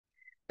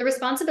The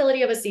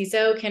responsibility of a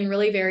CISO can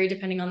really vary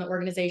depending on the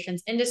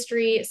organization's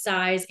industry,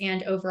 size,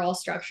 and overall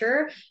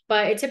structure,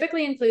 but it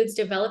typically includes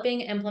developing,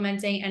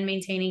 implementing, and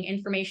maintaining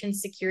information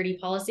security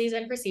policies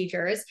and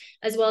procedures,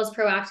 as well as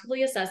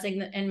proactively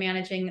assessing and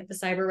managing the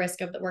cyber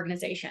risk of the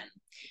organization,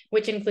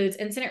 which includes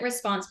incident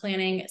response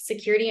planning,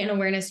 security and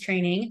awareness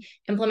training,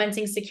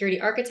 implementing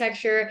security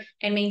architecture,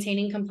 and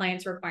maintaining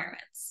compliance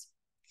requirements.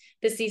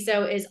 The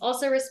CISO is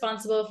also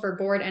responsible for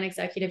board and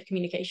executive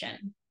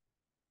communication.